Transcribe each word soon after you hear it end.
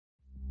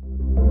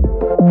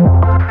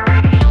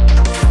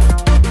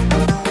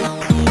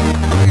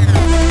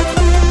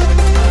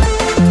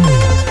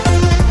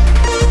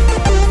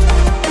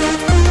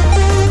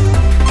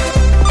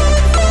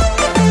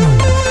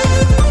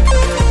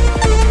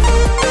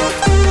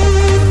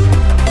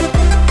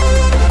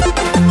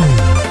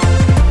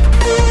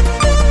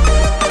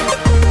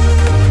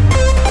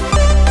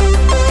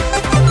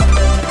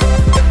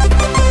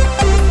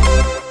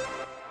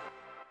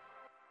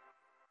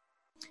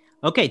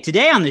Okay,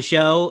 today on the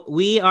show,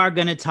 we are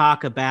going to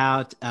talk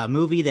about a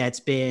movie that's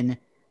been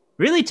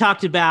really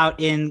talked about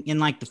in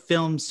like the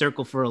film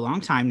circle for a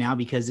long time now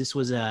because this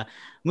was a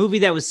movie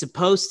that was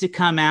supposed to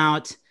come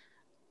out,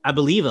 I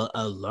believe,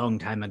 a long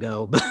time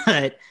ago,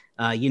 but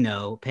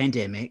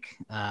pandemic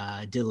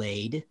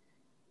delayed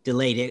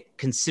it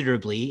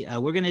considerably.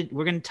 We're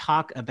gonna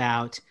talk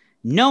about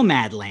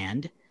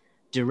Nomadland,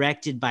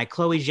 directed by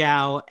Chloe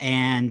Zhao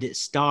and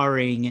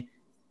starring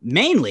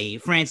mainly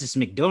Frances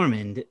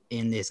McDormand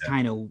in this Yeah.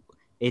 kind of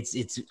it's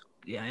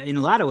in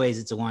a lot of ways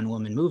it's a one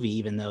woman movie,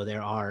 even though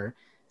there are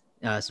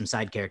some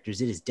side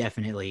characters. It is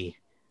definitely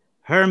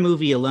her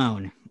movie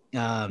alone.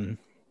 Um,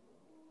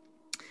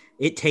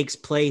 it takes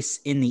place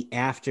in the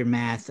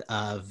aftermath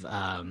of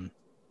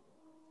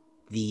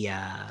the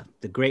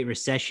Great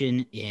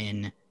Recession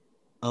in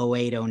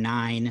 08,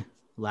 09. A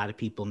lot of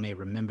people may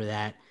remember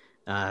that.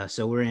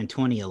 So we're in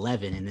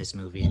 2011 in this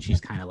movie, and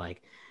she's kind of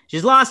like,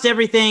 she's lost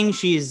everything.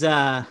 She's,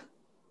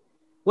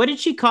 what did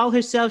she call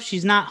herself?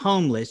 She's not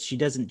homeless. She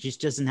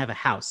just doesn't have a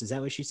house. Is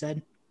that what she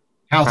said?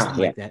 House. Something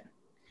Yeah, like that.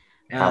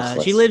 She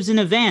houseless. lives in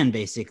a van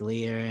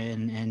basically,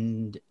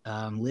 and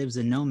lives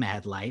a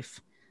nomad life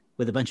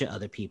with a bunch of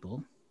other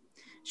people.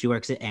 She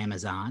works at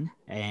Amazon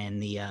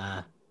and the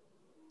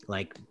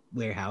like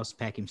warehouse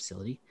packing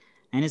facility,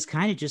 and it's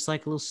kind of just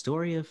like a little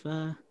story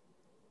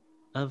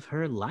of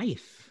her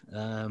life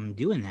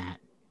doing that.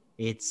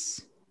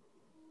 It's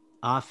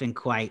often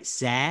quite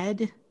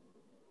sad.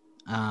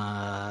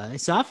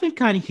 It's often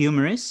kind of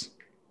humorous,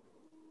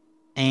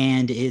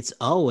 and it's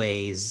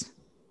always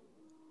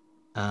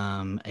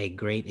a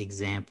great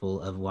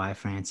example of why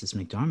Frances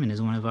McDormand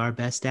is one of our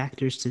best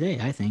actors today,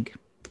 I think.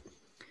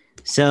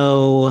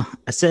 So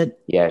I said,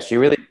 Yeah, she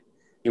really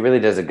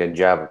does a good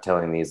job of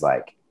telling these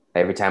like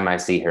every time I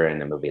see her in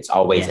the movie, it's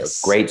always a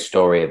yes, great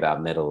story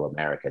about middle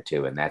America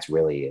too. And that's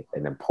really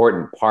an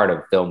important part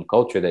of film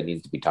culture that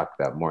needs to be talked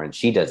about more. And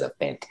she does a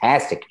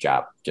fantastic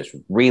job of just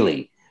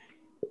really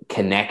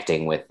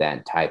connecting with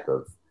that type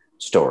of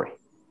story.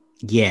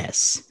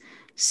 yes.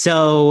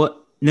 So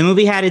the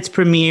movie had its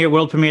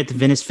world premiere at the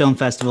Venice Film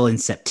Festival in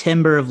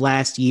September of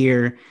last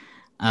year.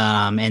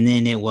 And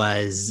then it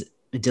was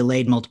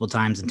delayed multiple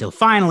times until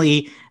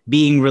finally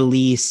being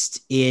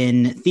released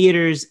in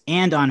theaters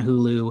and on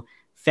Hulu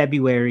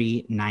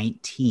February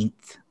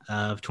 19th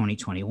of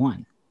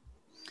 2021.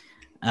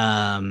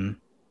 Um,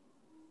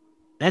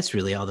 that's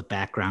really all the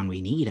background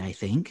we need, I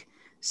think.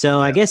 So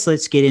I guess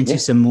let's get into Yeah.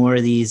 some more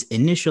of these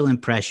initial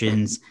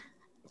impressions.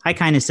 I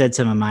kind of said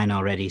some of mine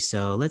already,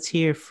 so let's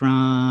hear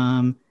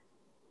from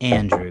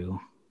Andrew.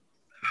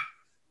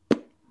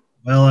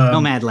 Well,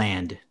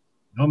 Nomadland.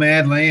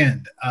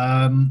 Nomadland.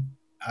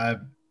 I,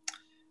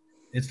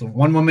 it's the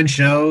one woman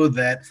show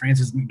that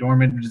Frances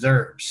McDormand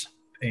deserves,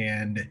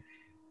 and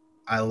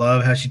I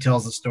love how she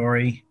tells the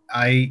story.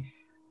 I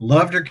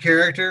loved her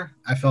character.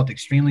 I felt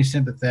extremely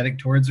sympathetic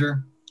towards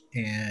her,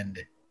 and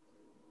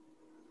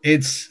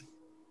it's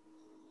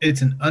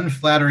it's an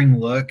unflattering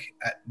look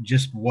at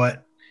just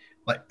what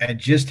at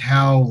just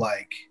how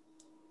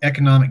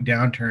economic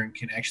downturn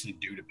can actually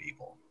do to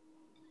people,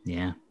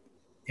 Yeah.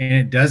 and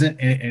it doesn't,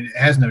 and it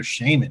has no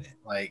shame in it.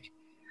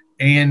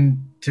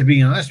 And to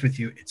be honest with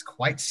you, it's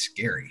quite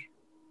scary.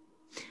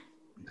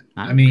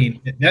 I I agree.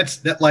 mean,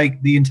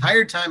 like the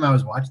entire time I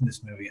was watching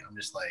this movie, I'm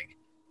just like,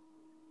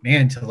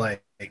 man,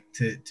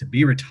 to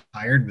be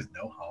retired with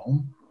no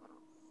home,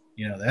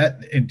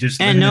 that, and just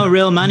And living in no a,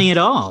 real money at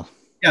all.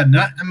 yeah,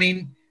 not, I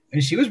mean,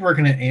 and she was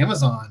working at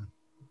Amazon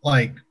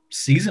like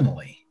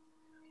seasonally,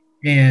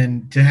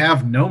 and to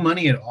have no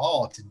money at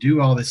all to do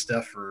all this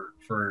stuff for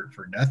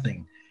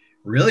nothing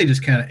really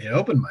just kind of, it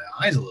opened my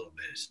eyes a little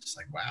bit. It's just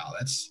like, wow,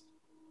 that's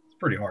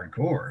pretty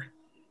hardcore.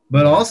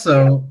 But Yeah.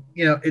 also,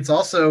 it's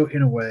also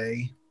in a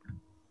way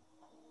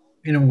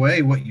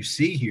what you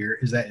see here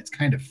is that it's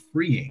kind of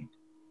freeing,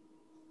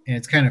 and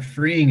it's kind of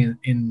freeing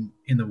in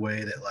the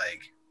way that,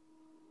 like,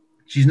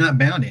 she's not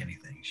bound to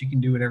anything. She can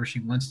do whatever she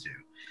wants to,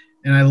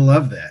 and I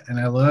love that. And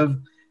I love,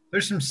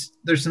 there's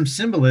some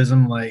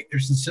symbolism, like there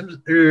was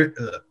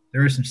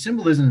some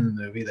symbolism in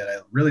the movie that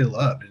I really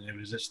loved, and it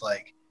was just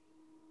like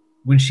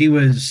when she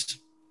was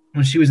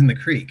in the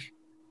creek,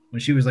 when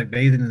she was like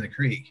bathing in the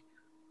creek.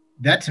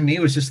 That to me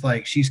was just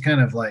like, she's kind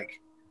of like,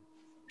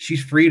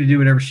 she's free to do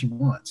whatever she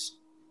wants.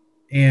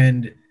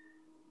 And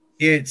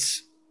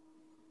it's,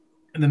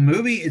 the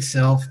movie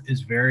itself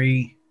is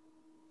very,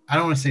 I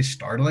don't want to say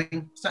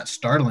startling. It's not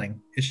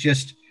startling. It's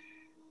just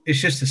a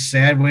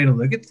sad way to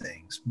look at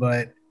things.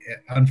 But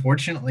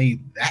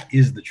unfortunately, that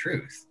is the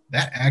truth.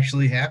 That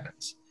actually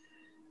happens.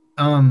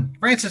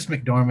 Frances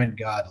McDormand,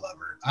 God love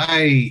her.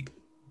 I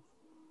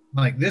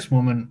like, this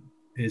woman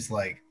is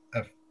like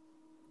a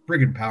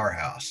friggin'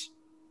 powerhouse.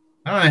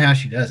 I don't know how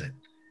she does it.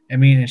 I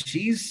mean, and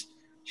she's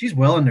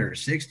well into her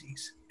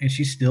 60s, and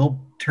she's still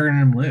turning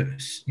them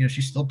loose.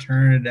 She's still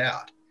turning it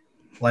out.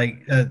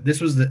 Like, I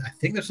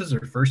think this was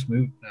her first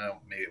movie. No,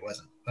 maybe it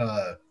wasn't.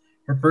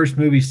 Her first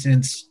movie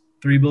since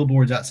Three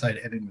Billboards Outside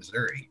Ebbing,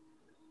 Missouri,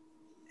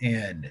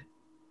 and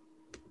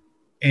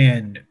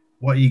and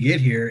what you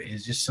get here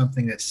is just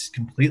something that's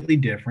completely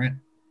different.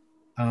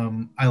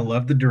 I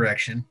love the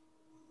direction.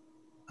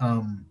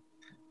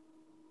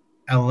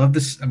 I love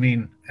this. I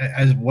mean,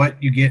 as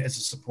what you get as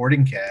a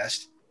supporting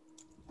cast,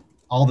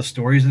 all the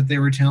stories that they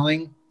were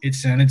telling, it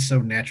sounded so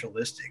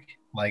naturalistic.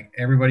 Like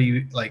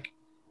everybody, like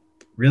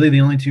really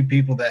the only two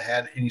people that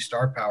had any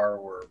star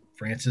power were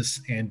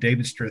Frances and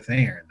David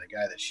Strathairn, the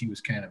guy that she was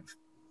kind of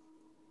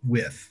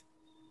with.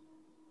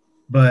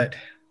 But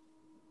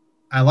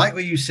I like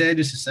what you said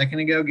just a second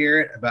ago,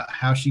 Garrett, about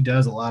how she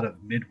does a lot of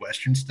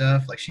Midwestern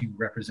stuff. Like she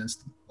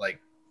represents,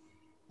 like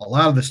a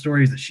lot of the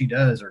stories that she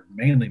does are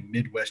mainly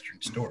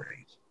Midwestern stories.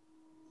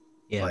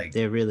 Yeah, Like,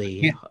 they're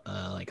really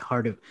like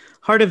heart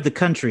of the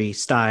country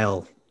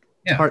style,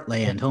 yeah,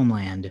 heartland,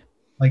 homeland,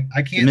 like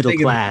I can't middle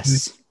think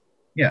class. Of,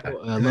 yeah,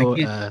 Low,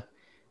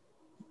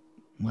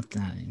 what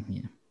that?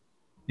 Yeah,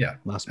 yeah,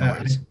 lost my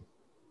words.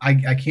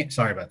 I can't.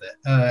 Sorry about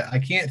that. I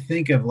can't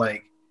think of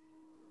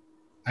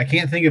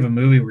a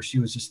movie where she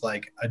was just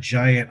like a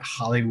giant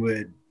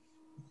Hollywood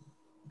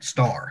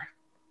star.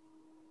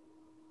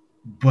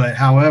 But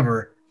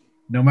however,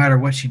 no matter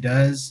what she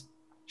does,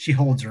 she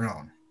holds her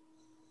own.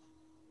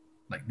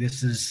 Like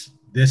this is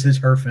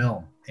her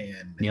film,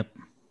 and yep,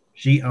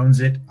 she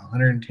owns it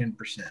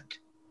 110%.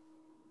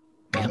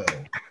 Bravo.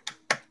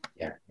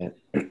 Yeah. Right.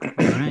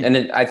 And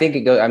then I think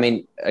it goes. I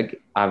mean,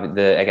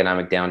 the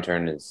economic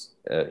downturn is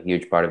a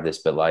huge part of this,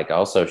 but like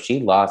also she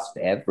lost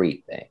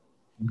everything.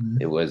 Mm-hmm.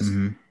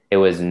 It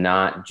was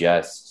not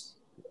just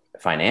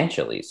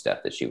financially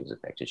stuff that she was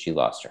affected. She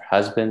lost her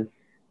husband,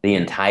 the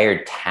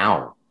entire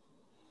town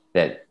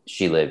that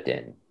she lived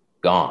in,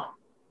 gone.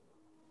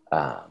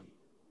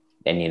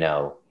 And you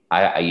know,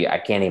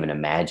 I can't even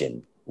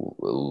imagine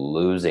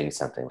losing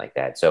something like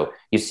that. So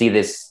you see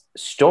this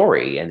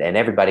story, and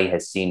everybody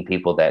has seen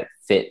people that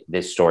fit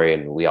this story,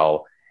 and we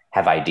all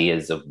have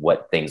ideas of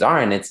what things are.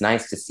 And it's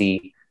nice to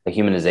see the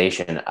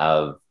humanization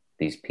of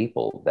these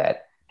people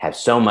that have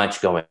so much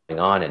going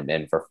on.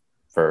 And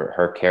for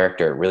her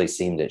character, it really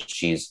seemed that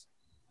she's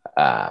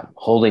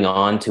holding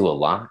on to a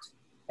lot,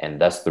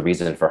 and thus the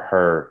reason for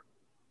her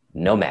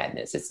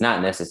nomadness. It's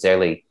not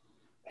necessarily,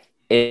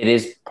 it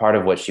is part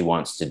of what she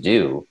wants to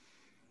do,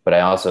 but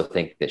I also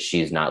think that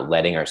she's not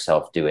letting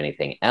herself do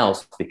anything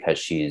else because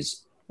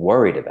she's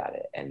worried about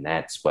it. And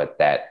that's what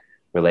that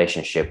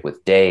relationship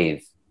with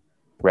Dave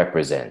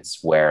represents,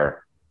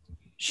 where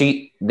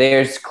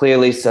there's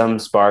clearly some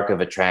spark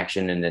of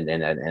attraction and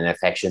an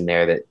affection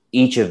there that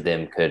each of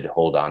them could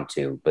hold on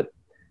to. But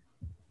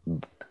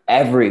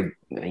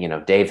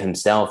Dave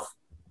himself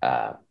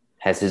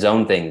has his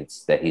own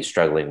things that he's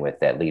struggling with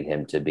that lead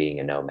him to being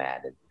a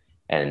nomad.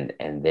 And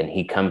then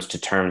he comes to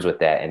terms with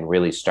that and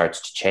really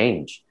starts to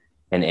change.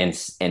 And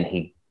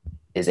he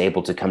is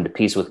able to come to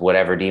peace with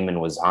whatever demon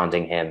was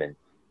haunting him and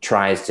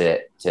tries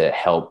to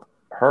help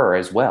her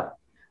as well.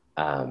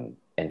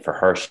 And for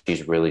her,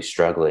 she's really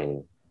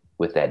struggling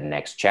with that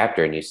next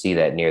chapter. And you see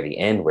that near the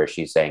end where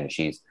she's saying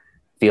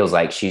feels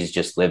like she's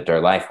just lived her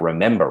life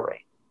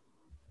remembering.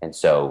 And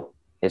so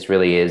this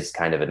really is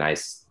kind of a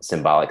nice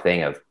symbolic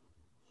thing of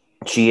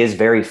she is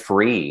very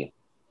free,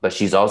 but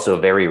she's also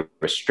very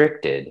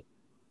restricted.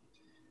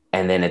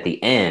 And then at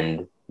the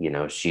end,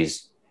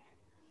 she's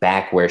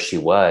back where she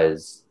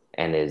was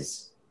and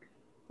is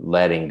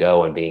letting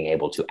go and being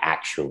able to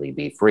actually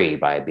be free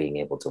by being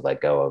able to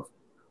let go of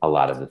a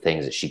lot of the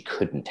things that she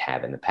couldn't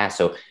have in the past.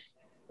 So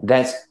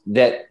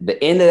the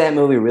end of that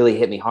movie really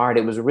hit me hard.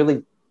 It was a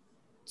really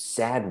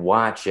sad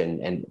watch,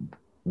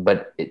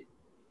 but it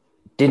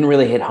didn't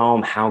really hit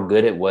home how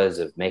good it was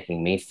of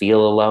making me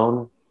feel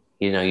alone.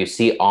 You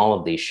see all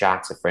of these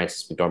shots of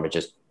Frances McDormand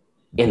just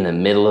in the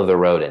middle of the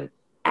road and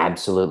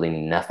absolutely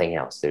nothing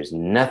else. There's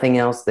nothing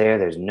else there.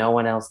 There's no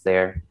one else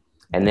there.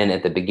 And then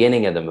at the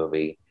beginning of the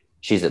movie,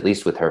 she's at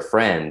least with her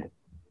friend.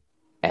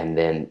 And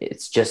then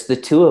it's just the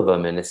two of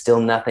them and it's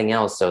still nothing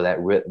else. So that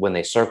when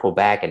they circle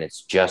back and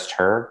it's just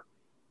her,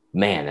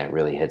 man, that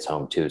really hits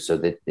home too. So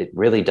that it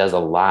really does a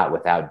lot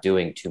without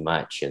doing too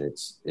much. And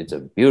it's a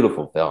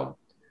beautiful film.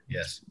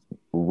 Yes.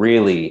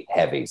 Really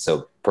heavy.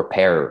 So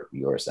prepare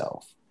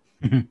yourself.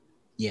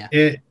 Yeah.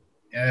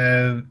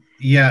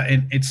 Yeah,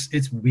 and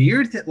it's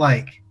weird that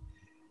like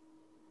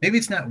maybe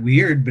it's not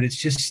weird, but it's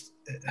just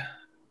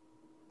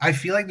I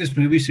feel like this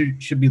movie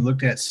should be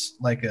looked at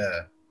like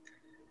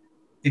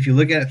if you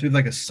look at it through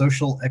like a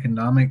social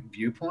economic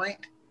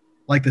viewpoint,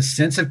 like the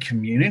sense of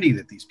community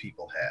that these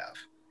people have.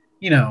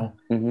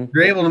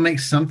 They're able to make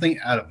something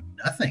out of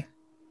nothing,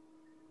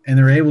 and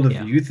they're able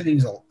to view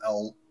things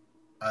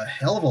a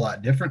hell of a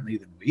lot differently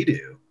than we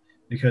do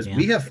because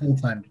we have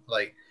full-time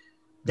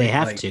they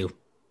have to.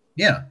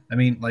 Yeah, I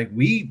mean, like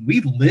we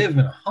live in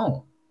a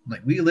home.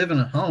 Like we live in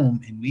a home,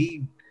 and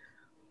we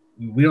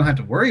don't have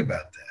to worry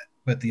about that.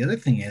 But the other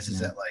thing is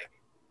that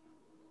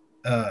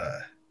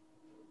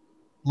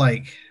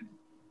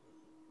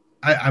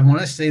I want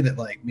to say that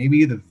like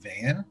maybe the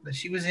van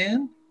she was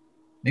in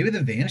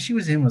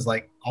was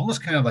like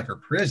almost kind of like her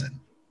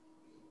prison.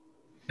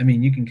 I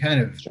mean, you can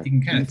kind of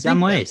in some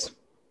ways.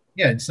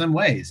 Yeah, in some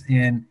ways,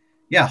 and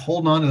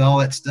holding on to all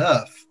that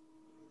stuff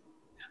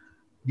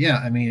yeah,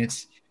 I mean,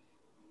 it's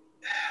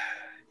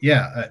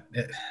yeah,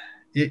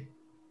 it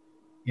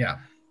yeah,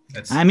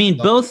 that's I mean,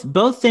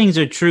 both things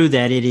are true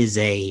that it is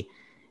a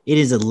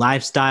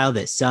lifestyle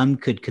that some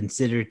could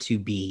consider to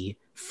be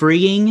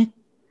freeing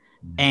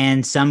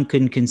and some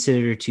could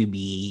consider to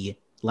be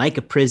like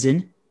a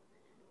prison.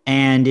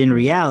 And in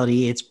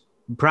reality, it's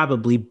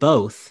probably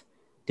both,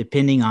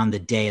 depending on the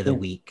day of the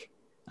week.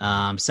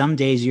 Some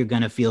days you're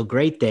going to feel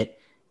great that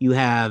you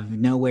have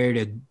nowhere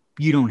to,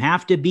 you don't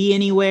have to be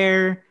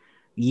anywhere.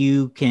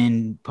 You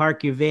can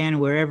park your van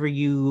wherever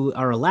you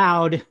are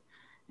allowed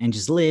and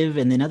just live.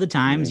 And then other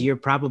times you're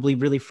probably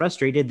really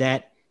frustrated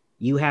that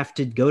you have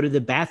to go to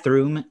the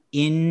bathroom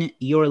in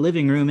your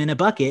living room in a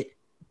bucket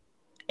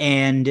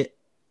and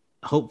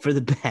hope for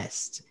the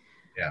best.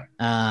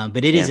 Yeah.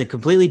 But it is a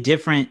completely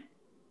different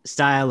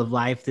style of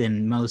life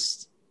than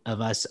most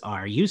of us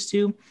are used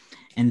to.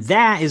 And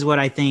that is what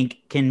I think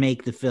can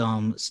make the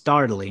film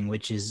startling,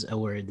 which is a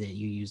word that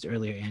you used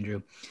earlier,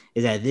 Andrew,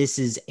 is that this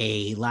is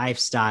a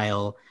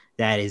lifestyle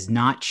that is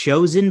not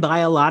chosen by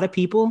a lot of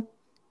people.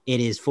 It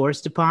is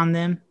forced upon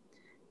them.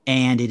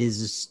 And it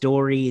is a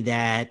story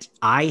that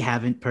I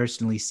haven't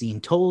personally seen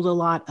told a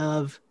lot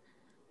of.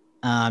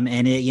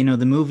 And it, you know,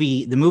 the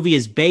movie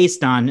is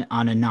based on a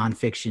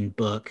nonfiction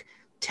book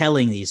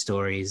telling these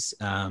stories,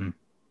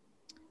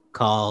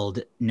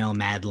 called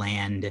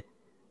Nomadland: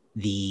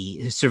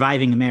 The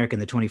Surviving America in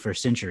the 21st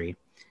Century.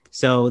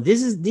 So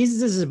this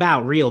is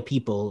about real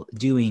people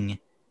doing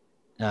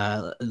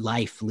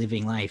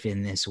living life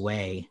in this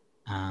way.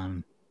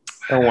 I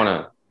don't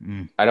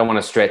want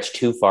to stretch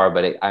too far,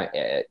 but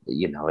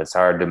it's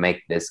hard to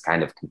make this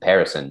kind of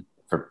comparison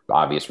for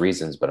obvious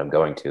reasons, but I'm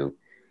going to.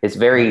 It's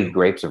very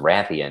Grapes of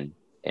Rathian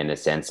in a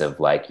sense of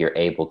like you're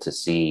able to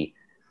see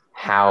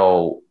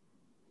how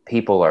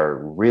people are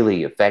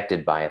really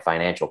affected by a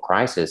financial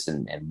crisis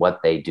and what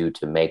they do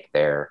to make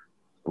their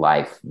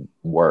life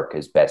work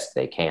as best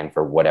they can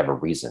for whatever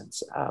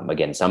reasons.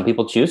 Again, some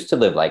people choose to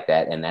live like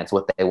that and that's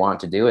what they want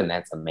to do. And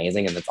that's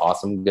amazing. And that's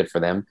awesome. Good for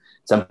them.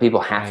 Some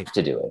people have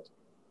to do it.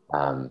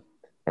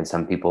 And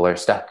some people are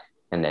stuck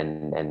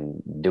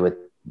and do it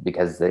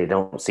because they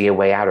don't see a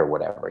way out or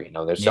whatever. You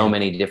know, there's so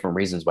many different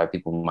reasons why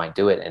people might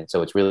do it. And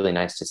so it's really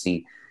nice to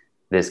see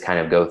this kind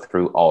of go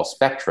through all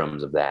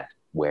spectrums of that,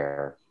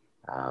 where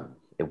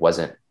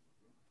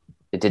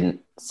it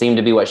didn't seem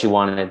to be what she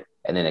wanted.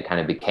 And then it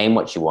kind of became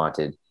what she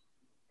wanted.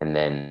 And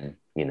then,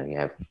 you know, you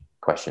have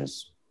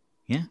questions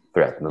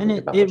throughout the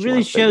movie. And it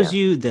really shows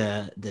you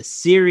the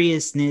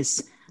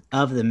seriousness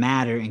of the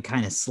matter and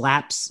kind of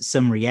slaps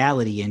some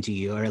reality into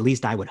you, or at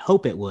least I would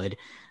hope it would,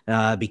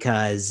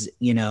 because,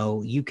 you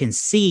know, you can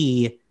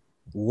see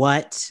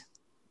what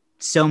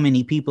so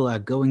many people are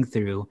going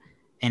through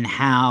and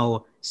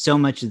how so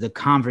much of the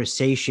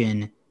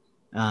conversation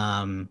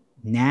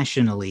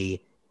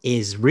nationally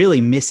is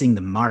really missing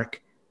the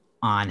mark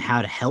on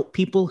how to help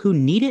people who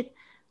need it.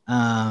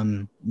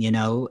 You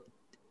know,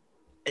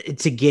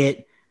 to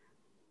get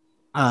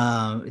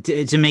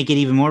to make it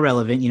even more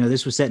relevant, you know,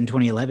 this was set in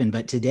 2011,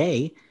 but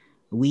today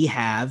we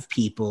have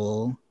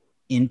people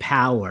in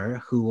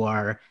power who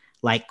are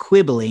like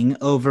quibbling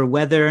over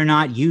whether or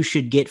not you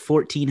should get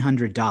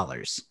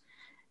 $1,400.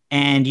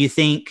 And you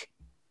think,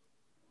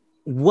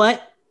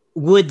 what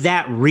would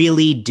that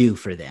really do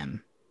for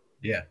them?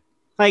 Yeah.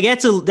 Like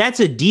that's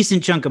a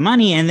decent chunk of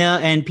money,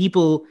 and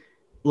people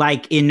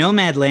like in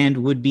Nomadland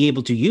would be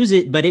able to use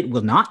it, but it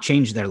will not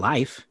change their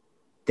life.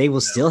 They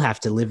will still have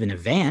to live in a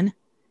van.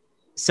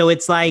 So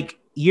it's like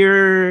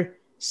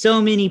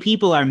so many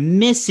people are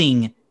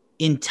missing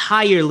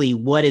entirely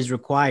what is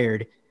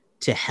required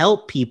to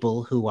help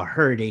people who are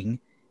hurting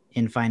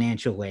in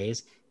financial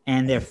ways.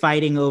 And they're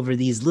fighting over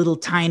these little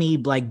tiny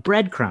like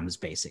breadcrumbs,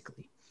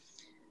 basically.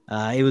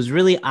 It was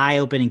really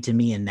eye-opening to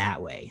me in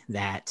that way,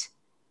 that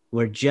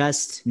we're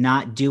just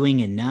not doing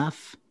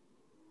enough.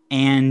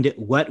 And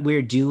what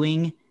we're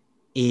doing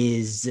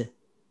is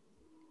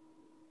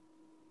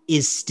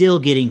still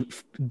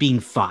being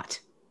fought.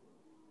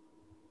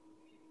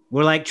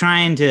 We're like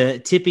trying to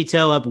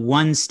tippy-toe up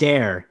one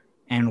stair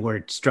and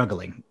we're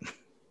struggling.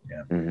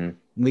 Yeah. Mm-hmm.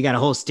 We got a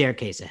whole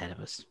staircase ahead of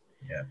us.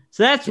 Yeah.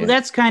 So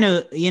that's kind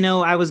of, you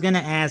know, I was going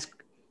to ask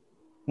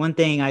one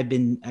thing I've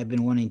been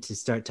wanting to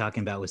start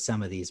talking about with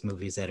some of these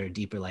movies that are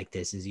deeper like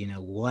this is, you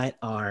know, what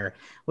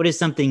is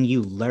something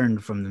you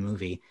learned from the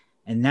movie?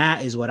 And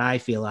that is what I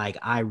feel like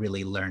I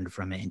really learned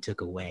from it and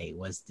took away,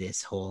 was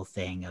this whole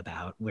thing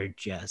about we're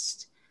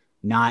just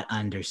not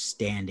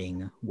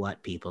understanding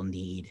what people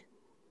need.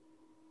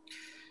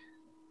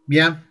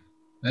 Yeah,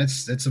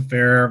 that's a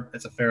fair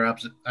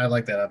I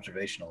like that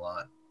observation a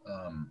lot.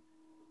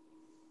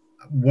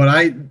 What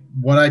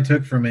I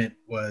took from it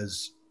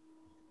was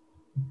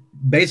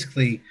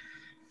basically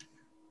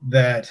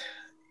that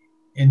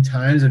in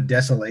times of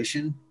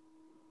desolation,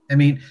 I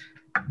mean,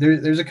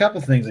 there's a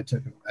couple things I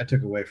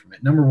took away from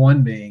it. Number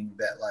one being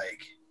that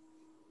like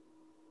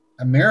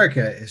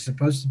America is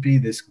supposed to be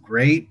this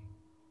great,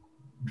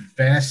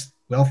 vast,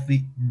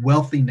 wealthy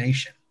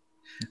nation.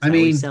 That's how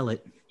we sell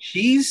it.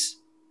 She's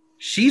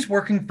She's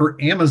working for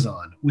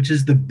Amazon, which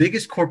is the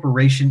biggest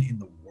corporation in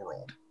the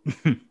world.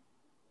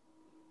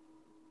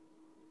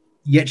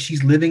 Yet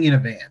she's living in a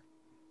van.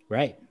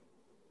 Right.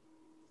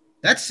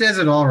 That says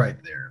it all right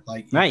there.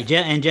 Like, right.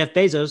 And Jeff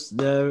Bezos,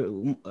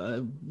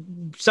 the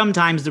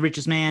sometimes the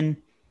richest man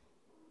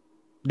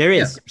there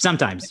is. Yeah.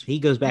 Sometimes he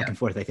goes back and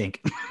forth, I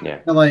think. Yeah.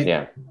 But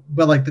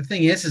like the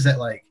thing is that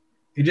like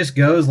it just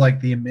goes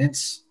like the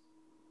immense,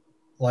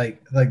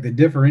 like the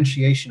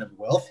differentiation of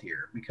wealth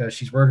here, because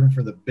she's working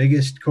for the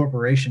biggest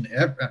corporation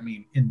ever. I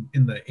mean,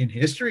 in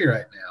history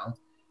right now.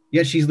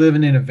 Yet she's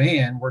living in a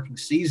van, working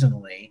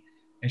seasonally,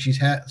 and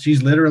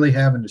she's literally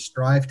having to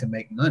strive to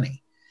make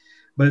money.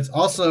 But it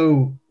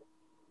also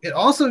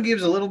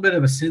gives a little bit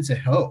of a sense of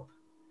hope,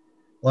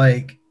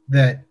 like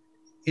that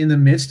in the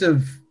midst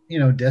of, you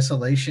know,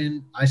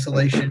 desolation,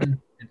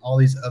 isolation, and all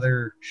these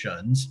other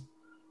shuns.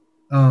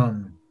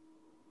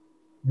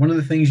 One of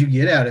the things you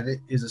get out of it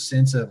is a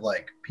sense of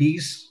like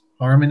peace,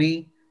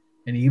 harmony,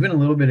 and even a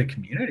little bit of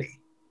community.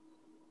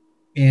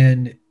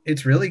 And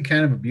it's really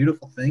kind of a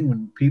beautiful thing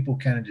when people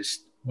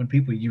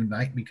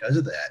unite because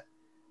of that.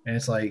 And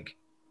it's like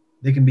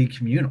they can be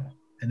communal,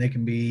 and they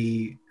can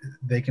be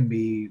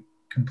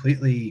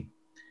completely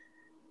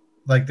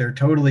like they're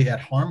totally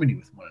at harmony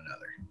with one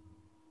another.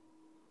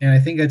 And I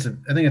think it's a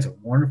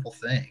wonderful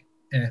thing.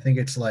 And I think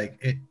it's like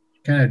it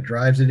kind of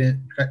drives it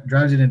in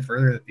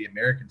further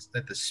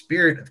that the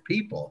spirit of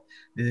people,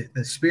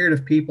 the spirit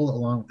of people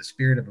along with the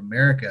spirit of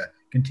America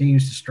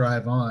continues to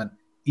strive on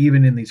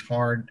even in these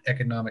hard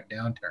economic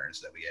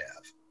downturns that we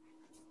have.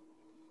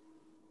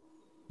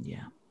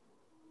 Yeah.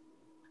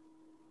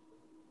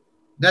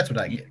 That's what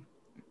I get.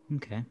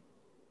 Okay.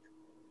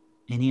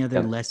 Any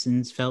other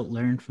lessons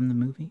learned from the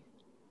movie?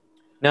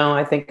 No,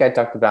 I think I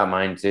talked about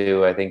mine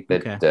too. I think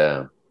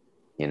that,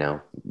 you know,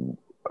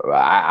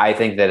 I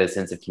think that a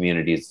sense of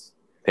community is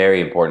very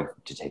important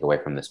to take away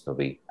from this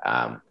movie.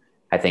 I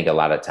think a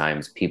lot of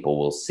times people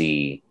will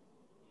see,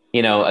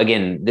 you know,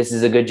 again, this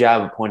is a good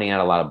job of pointing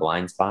out a lot of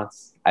blind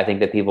spots I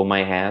think that people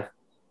might have.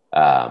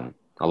 A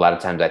lot of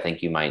times I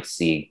think you might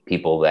see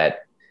people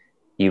that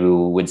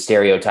you would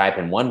stereotype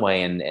in one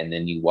way, and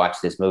then you watch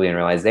this movie and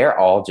realize they're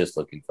all just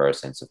looking for a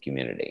sense of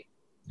community.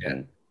 Yeah.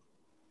 And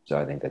so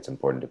I think that's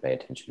important to pay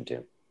attention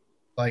to.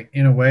 Like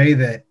in a way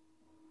that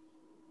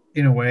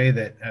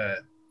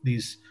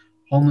these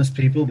homeless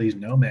people, these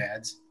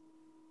nomads,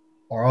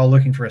 are all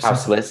looking for a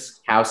houseless,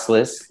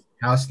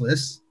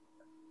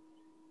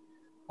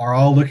 are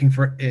all looking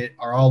for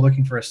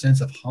a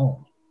sense of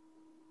home.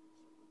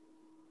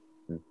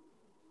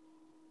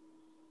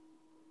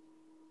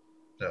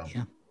 So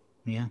yeah.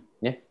 There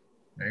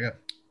you go.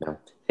 No.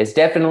 It's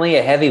definitely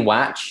a heavy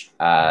watch.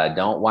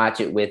 Don't watch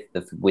it with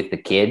the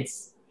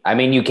kids. I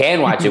mean, you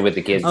can watch it with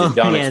the kids. Just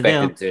don't expect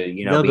them to,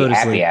 you know, be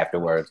happy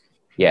afterwards.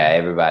 Yeah,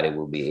 everybody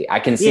will be. I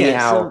can see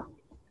how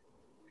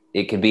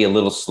it could be a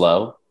little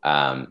slow.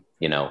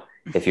 You know,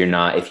 if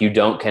you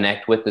don't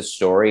connect with the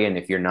story, and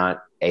if you're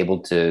not able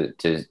to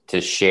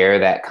share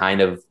that kind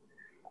of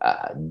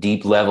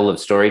deep level of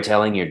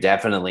storytelling, you're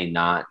definitely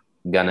not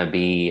gonna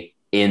be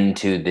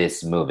into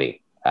this movie.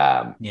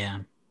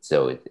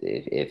 So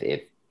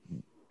if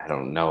I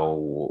don't know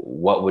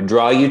what would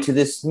draw you to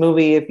this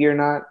movie if you're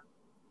not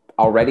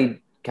already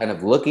kind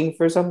of looking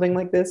for something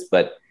like this,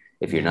 but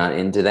if you're not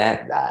into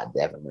that,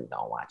 definitely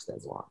don't watch that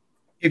one.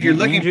 If you're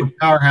looking for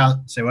powerhouse,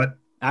 say what?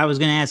 I was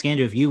going to ask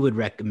Andrew if you would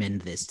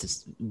recommend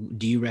this.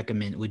 Would you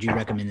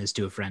recommend this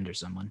to a friend or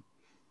someone?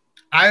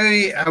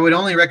 I would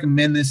only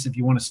recommend this if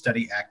you want to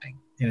study acting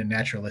in a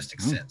naturalistic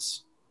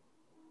sense,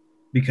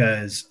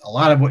 because a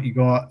lot of what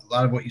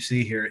you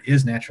see here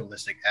is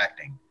naturalistic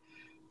acting.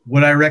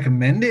 Would I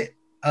recommend it?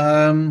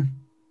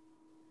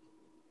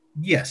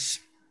 Yes.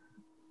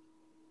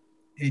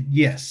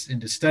 Yes,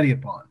 and to study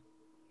upon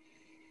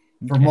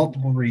for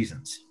multiple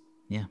reasons.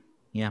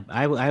 Yeah.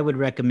 I would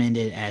recommend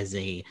it as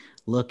a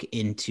look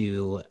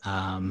into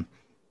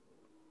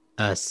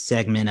a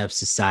segment of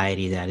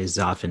society that is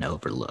often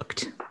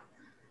overlooked.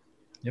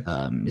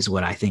 Is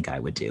what I think I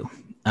would do.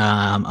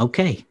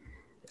 Okay.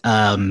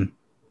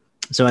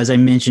 So as I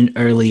mentioned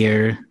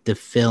earlier, the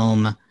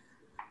film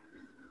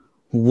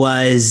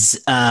was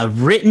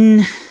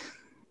written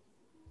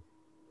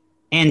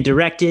and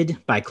directed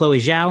by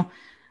Chloe Zhao.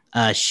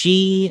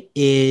 She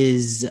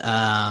is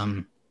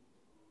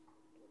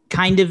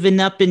kind of an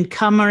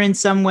up-and-comer in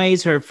some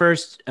ways. Her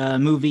first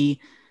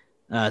movie,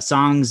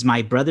 Songs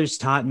My Brothers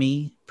Taught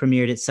Me,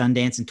 premiered at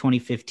Sundance in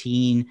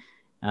 2015,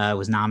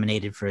 was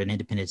nominated for an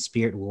Independent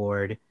Spirit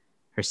Award.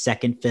 Her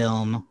second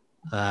film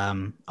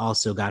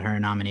also got her a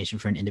nomination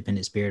for an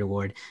Independent Spirit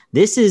Award.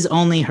 This is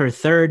only her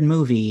third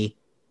movie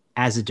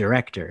as a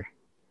director.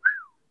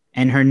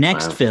 And her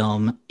next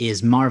film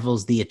is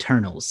Marvel's The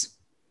Eternals.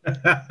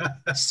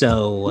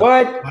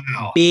 So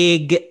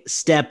big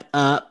step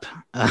up.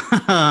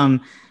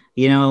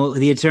 You know,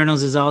 The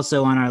Eternals is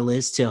also on our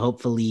list to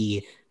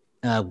hopefully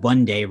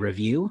one day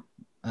review.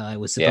 It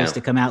was supposed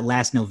to come out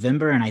last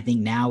November, and I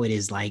think now it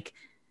is like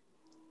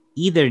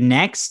either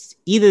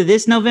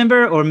this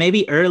November or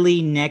maybe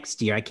early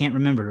next year. I can't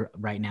remember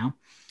right now.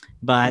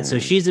 But so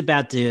she's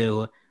about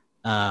to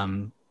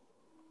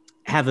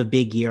have a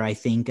big year. I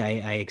think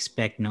I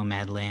expect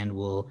Nomadland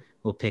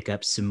will pick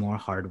up some more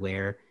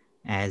hardware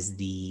as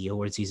the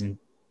award season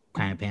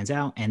kind of pans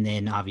out. And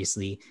then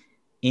obviously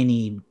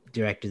any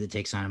director that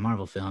takes on a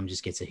Marvel film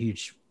just gets a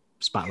huge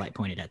spotlight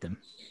pointed at them.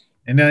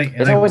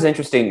 It's always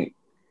interesting.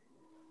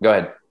 Go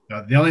ahead.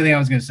 The only thing I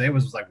was going to say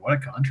was like, what a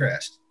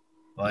contrast.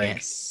 Like,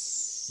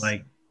 yes.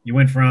 Like you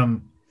went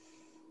from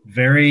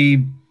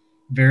very,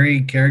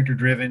 very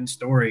character-driven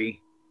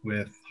story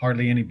with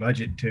hardly any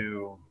budget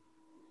to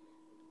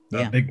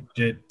a big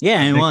budget.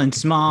 Yeah, and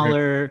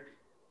smaller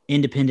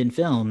independent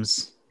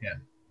films. Yeah.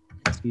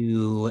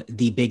 To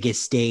the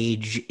biggest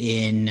stage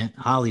in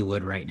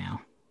Hollywood right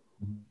now.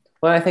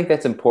 Well, I think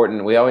that's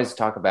important. We always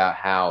talk about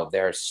how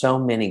there are so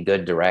many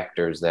good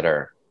directors that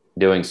are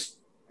doing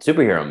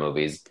superhero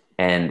movies,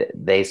 and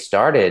they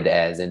started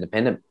as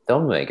independent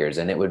filmmakers,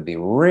 and it would be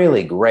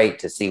really great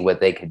to see what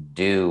they could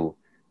do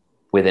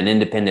with an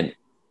independent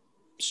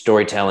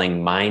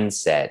storytelling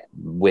mindset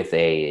with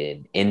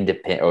an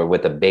independent or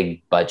with a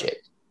big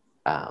budget.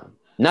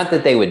 Not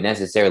that they would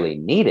necessarily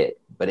need it,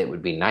 but it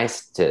would be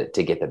nice to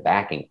get the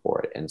backing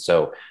for it. And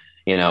so,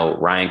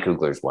 Ryan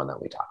Coogler's one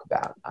that we talk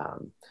about.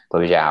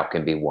 Chloe Zhao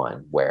can be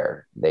one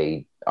where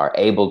they are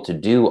able to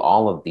do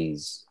all of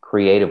these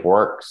creative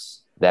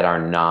works that are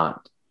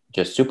not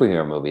just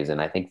superhero movies.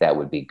 And I think that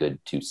would be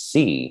good to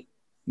see.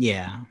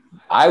 Yeah.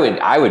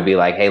 I would be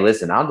like, hey,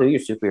 listen, I'll do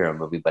your superhero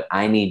movie, but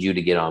I need you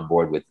to get on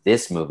board with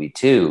this movie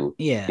too.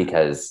 Yeah.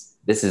 Because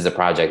this is a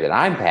project that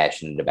I'm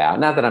passionate about.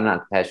 Not that I'm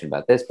not passionate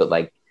about this, but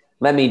like,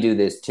 let me do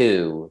this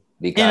too.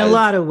 Because in a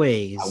lot of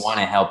ways, I want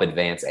to help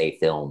advance a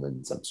film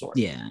in some sort.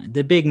 Yeah,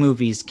 the big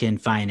movies can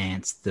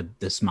finance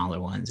the smaller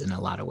ones in a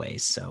lot of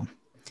ways. So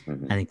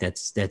I think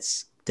that's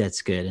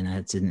good,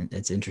 and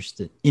that's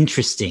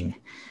interesting.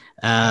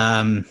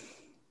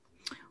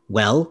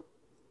 Well,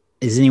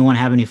 does anyone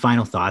have any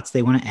final thoughts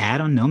they want to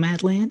add on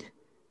Nomadland?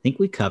 I think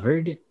we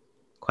covered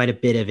quite a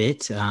bit of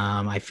it.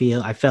 I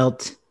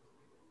felt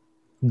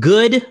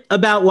good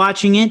about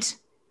watching it.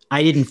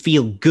 I didn't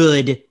feel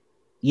good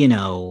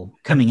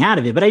coming out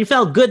of it, but I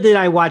felt good that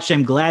I watched.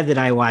 I'm glad that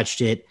I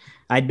watched it.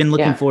 I'd been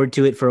looking forward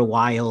to it for a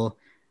while,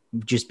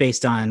 just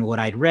based on what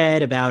I'd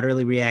read about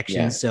early reactions.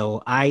 Yeah.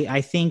 So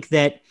I think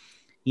that,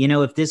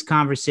 if this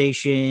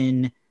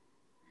conversation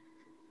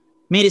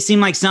made it seem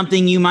like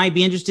something you might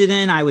be interested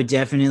in, I would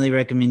definitely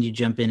recommend you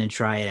jump in and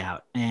try it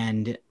out.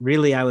 And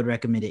really, I would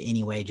recommend it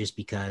anyway, just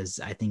because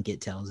I think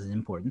it tells an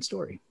important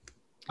story.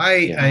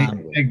 I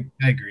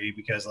agree,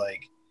 because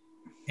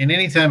and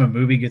anytime a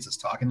movie gets us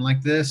talking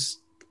like this,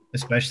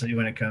 especially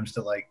when it comes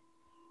to like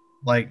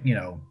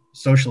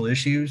social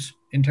issues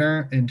in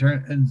turn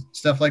and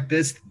stuff like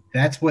this,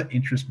 that's what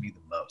interests me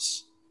the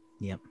most.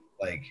 Yep.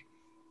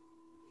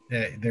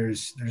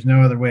 There's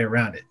no other way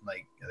around it.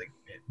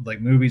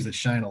 Like movies that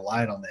shine a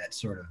light on that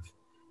sort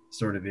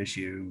of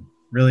issue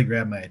really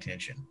grab my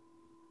attention.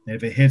 And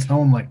if it hits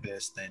home like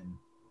this, then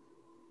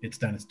it's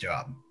done its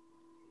job.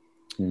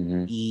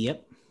 Mm-hmm.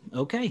 Yep.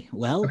 Okay.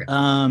 Well,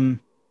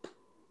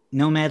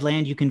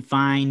 Nomadland you can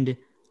find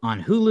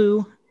on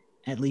Hulu,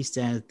 at least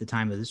at the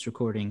time of this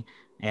recording,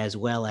 as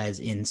well as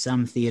in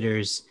some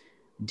theaters,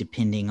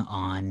 depending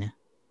on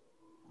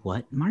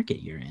what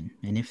market you're in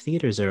and if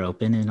theaters are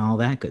open and all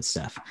that good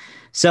stuff.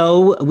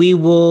 So we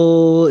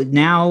will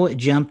now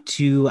jump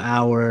to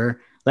our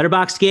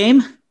Letterboxd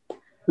game.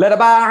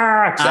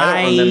 Letterboxd!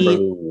 I don't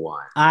remember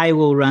one. I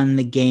will run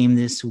the game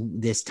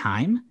this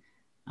time.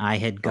 I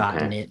had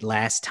gotten it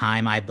last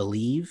time, I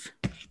believe.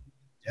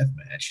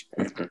 Deathmatch.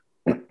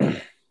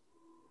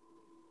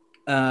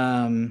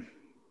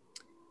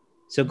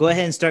 So go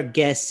ahead and start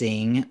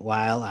guessing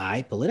while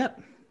I pull it up.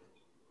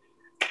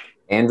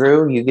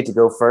 Andrew, you get to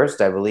go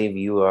first. I believe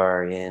you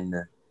are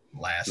in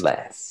last.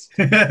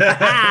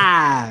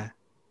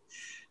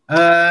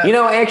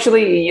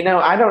 Actually,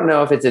 I don't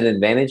know if it's an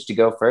advantage to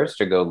go first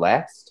or go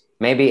last.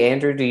 Maybe,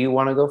 Andrew, do you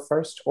want to go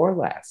first or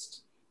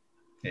last?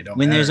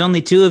 When there's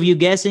only two of you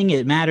guessing,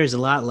 it matters a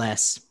lot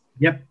less.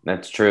 Yep.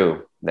 That's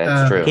true.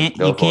 That's true.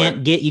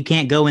 You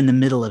can't go in the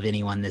middle of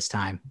anyone this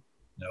time.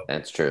 Nope.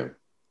 That's true.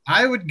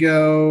 I would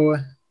go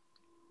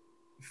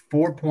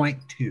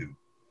 4.2.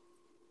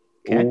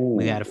 Okay,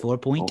 we got a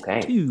 4.2.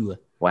 Okay.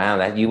 Wow,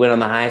 that you went on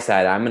the high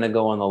side. I'm going to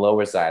go on the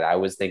lower side. I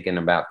was thinking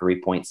about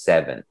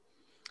 3.7.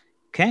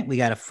 Okay, we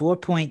got a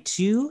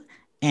 4.2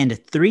 and a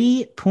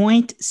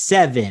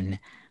 3.7.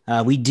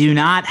 We do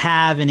not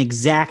have an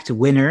exact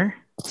winner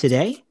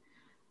today.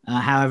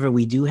 However,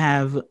 we do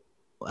have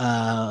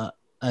a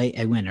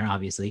winner,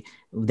 obviously,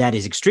 that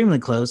is extremely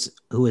close,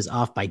 who is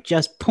off by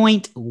just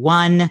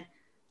 0.1.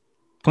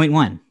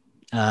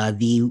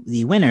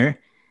 The winner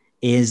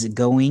is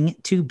going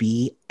to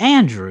be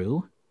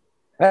Andrew.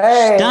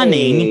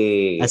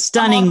 Hey! A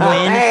stunning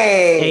win.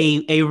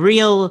 Hey! A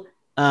real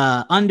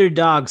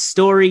underdog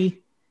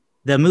story.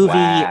 The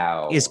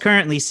movie is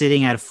currently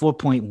sitting at a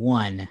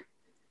 4.1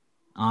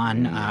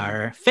 on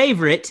our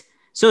favorite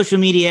social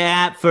media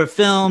app for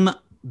film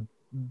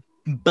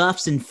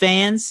buffs and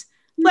fans,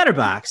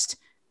 Letterboxd.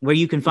 where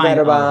you can find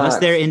all of us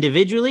Letterboxd. there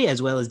individually,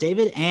 as well as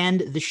David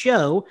and the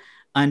show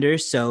under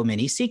So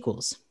Many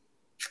Sequels.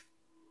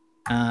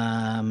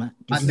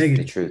 This is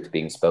the truth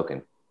being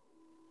spoken.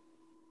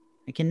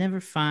 I can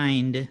never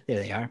find. There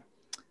they are.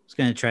 I was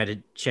going to try to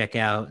check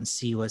out and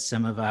see what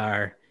some of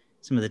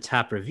the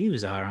top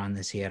reviews are on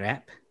this here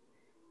app.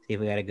 See if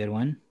we got a good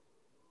one.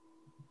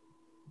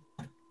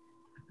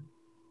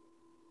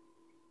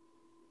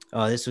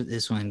 Oh,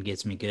 this one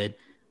gets me good.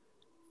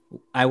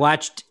 I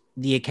watched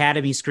the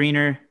Academy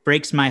screener.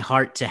 Breaks my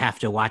heart to have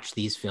to watch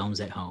these films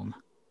at home.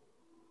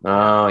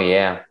 Oh,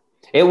 yeah.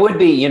 It would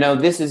be,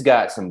 this has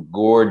got some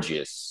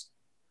gorgeous,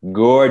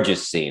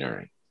 gorgeous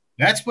scenery.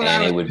 That's what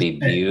it would be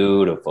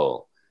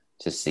beautiful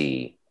to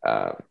see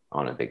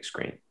on a big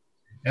screen.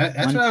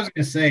 That's what I was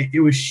going to say.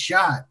 It was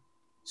shot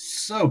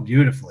so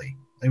beautifully.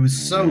 It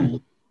was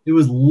it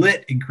was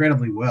lit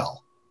incredibly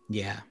well.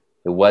 Yeah.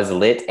 It was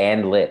lit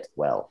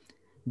well.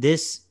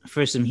 This,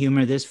 for some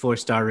humor, this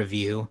 4-star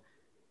review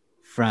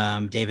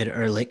from David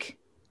Ehrlich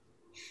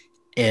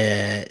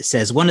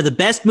says, one of the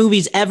best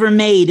movies ever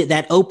made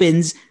that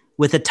opens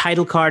with a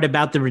title card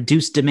about the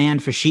reduced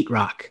demand for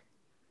sheetrock.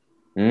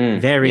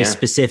 Very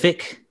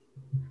specific.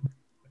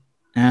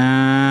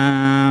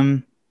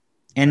 And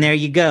there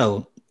you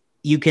go.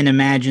 You can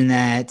imagine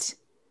that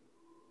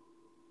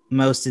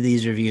most of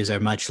these reviews are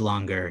much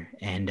longer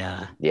and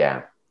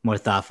more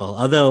thoughtful.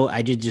 Although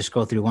I did just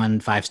scroll through one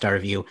 5-star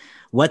review.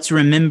 What's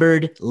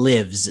remembered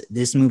lives.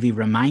 This movie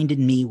reminded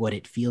me what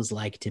it feels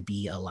like to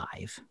be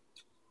alive.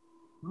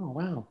 Oh,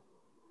 wow.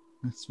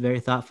 That's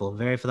very thoughtful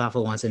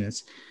one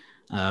sentence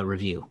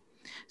review.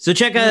 So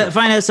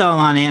find us all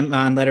on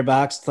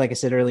Letterboxd, like I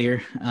said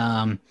earlier.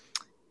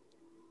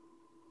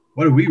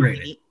 What do we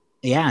rate it?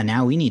 Yeah,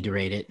 now we need to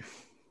rate it.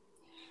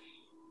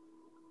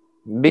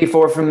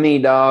 B4 from me,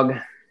 dog.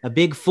 A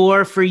big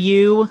 4 for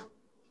you.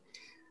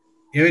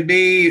 It would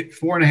be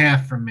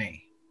 4.5 from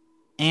me.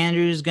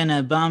 Andrew's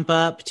gonna bump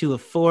up to a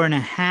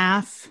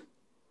 4.5.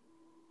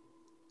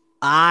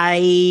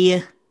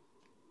 I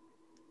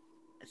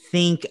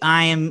think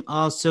I am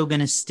also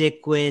gonna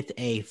stick with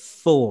a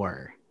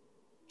 4.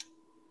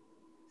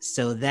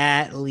 So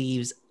that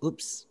leaves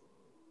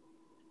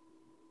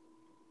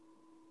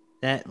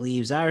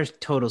our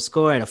total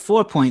score at a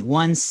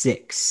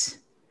 4.16.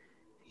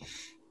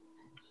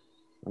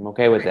 I'm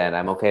okay with that.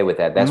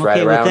 That's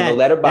right around the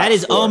letterbox. That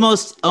is score.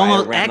 almost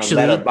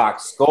actually the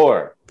letterbox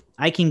score.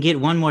 I can get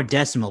one more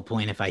decimal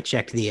point if I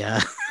check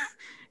the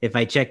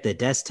the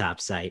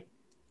desktop site.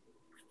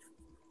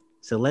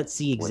 So let's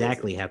see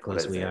exactly how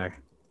close we are.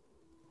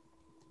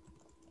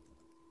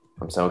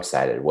 I'm so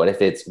excited. What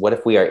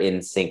if we are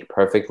in sync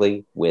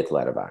perfectly with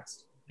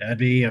Letterboxd? That'd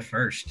be a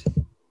first.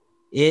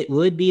 It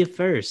would be a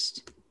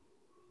first.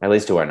 At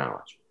least to our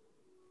knowledge.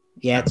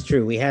 Yeah, it's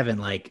true. We haven't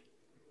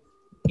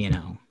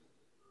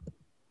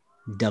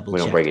double checked. We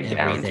don't break it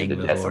down to the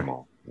before.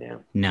 decimal. Yeah.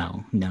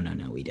 No,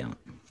 we don't.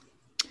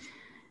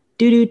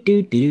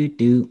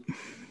 Do.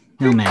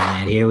 No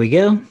man, here we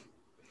go.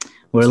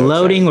 We're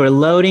loading.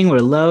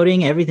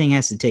 Everything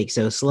has to take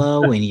so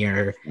slow when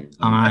you're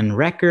on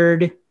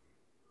record.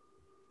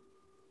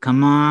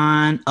 Come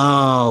on.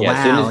 Oh,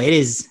 yeah, wow. It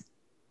is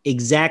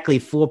exactly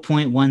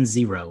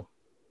 4.10.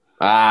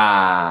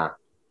 Ah.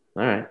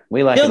 All right.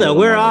 We like it. Still, though,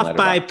 we're off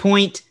by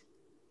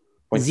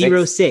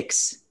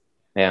 0.06.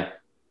 Yeah.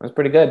 That's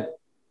pretty good.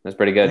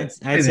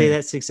 I'd say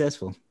that's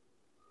successful.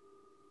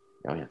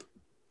 Oh, yeah.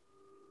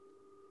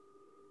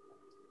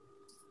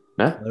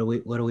 Huh?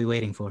 What are we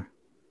waiting for?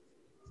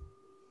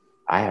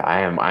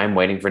 I'm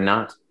waiting for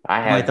not.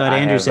 I thought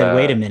Andrew said,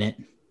 wait a minute.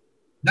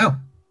 No.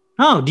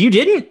 Oh, you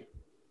didn't?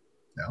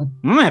 No.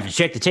 I'm going to have to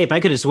check the tape. I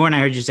could have sworn I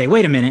heard you say,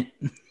 wait a minute.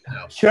 No.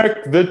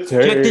 Check the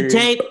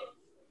tape.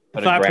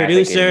 If our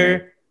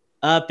producer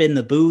up in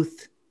the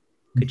booth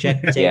could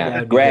check the tape.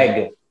 Yeah,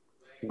 Greg,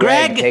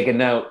 take a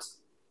note.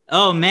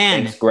 Oh,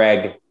 man. Thanks,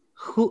 Greg.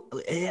 We're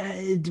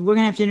going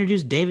to have to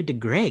introduce David to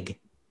Greg.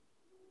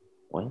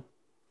 What?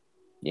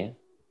 Yeah.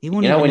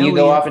 When you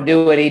go off and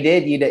do what he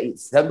did,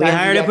 sometimes we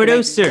hired a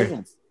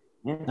producer.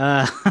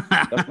 Yeah.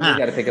 Sometimes you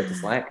got to pick up the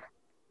slack.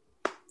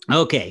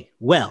 Okay,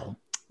 well,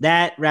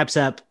 that wraps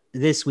up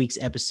this week's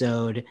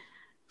episode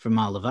from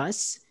all of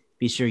us.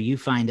 Be sure you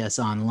find us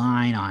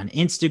online on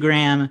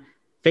Instagram,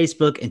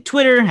 Facebook, and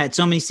Twitter at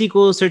So Many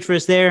Sequels. Search for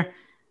us there.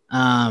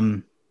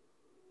 Our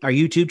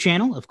YouTube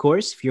channel, of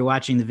course, if you're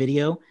watching the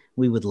video,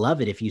 we would love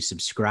it if you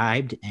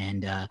subscribed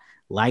and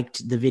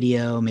liked the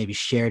video, maybe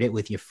shared it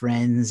with your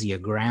friends, your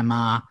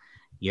grandma,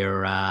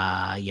 your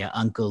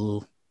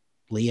Uncle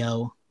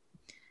Leo,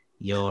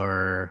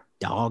 your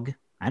dog.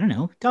 I don't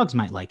know. Dogs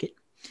might like it.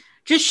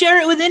 Just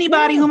share it with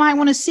anybody who might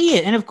want to see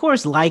it. And of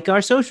course, like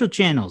our social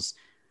channels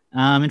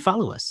and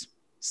follow us.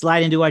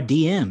 Slide into our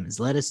DMs.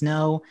 Let us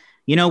know.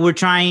 We're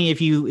trying,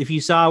 if you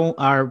saw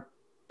our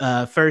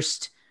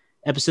first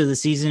episode of the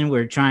season,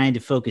 we're trying to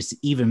focus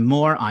even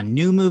more on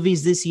new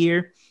movies this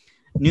year.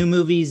 New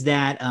movies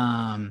that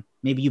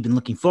maybe you've been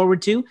looking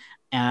forward to.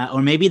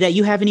 or maybe that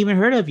you haven't even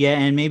heard of yet,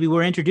 and maybe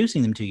we're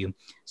introducing them to you.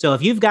 So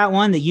if you've got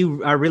one that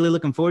you are really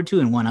looking forward to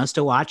and want us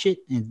to watch it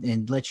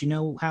and let you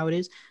know how it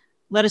is,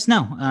 let us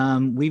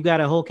know. We've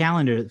got a whole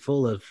calendar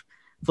full of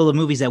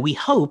movies that we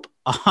hope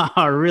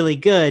are really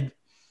good,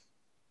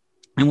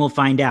 and we'll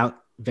find out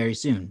very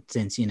soon,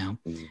 since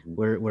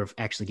we're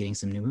actually getting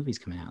some new movies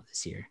coming out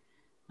this year.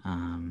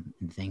 And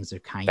things are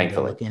kind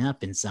of looking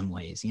up in some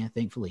ways. Yeah,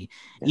 thankfully.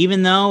 Yeah.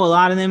 Even though a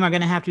lot of them are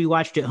going to have to be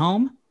watched at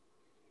home,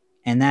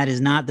 and that is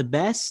not the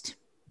best.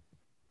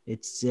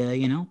 It's,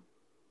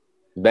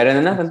 better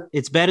than nothing.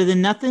 It's better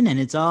than nothing, and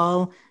it's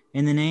all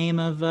in the name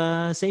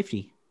of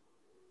safety.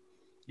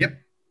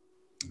 Yep.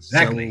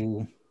 Exactly.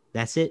 So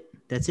that's it.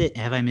 That's it.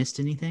 Have I missed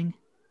anything?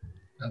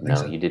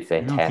 No, you did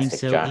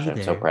fantastic, Josh. Either.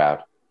 I'm so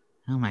proud.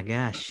 Oh, my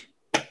gosh.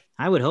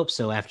 I would hope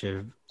so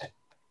after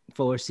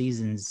 4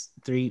 seasons,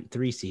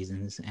 three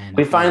seasons, and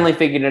we finally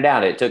figured it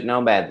out. It took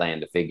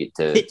Nomadland to figure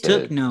to. It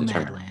took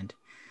Nomadland.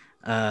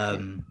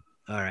 All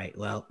right.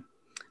 Well,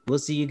 we'll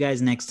see you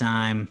guys next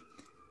time.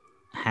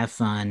 Have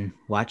fun.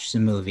 Watch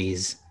some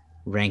movies.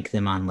 Rank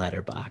them on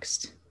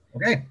Letterboxd.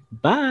 Okay.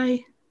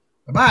 Bye.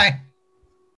 Bye-bye.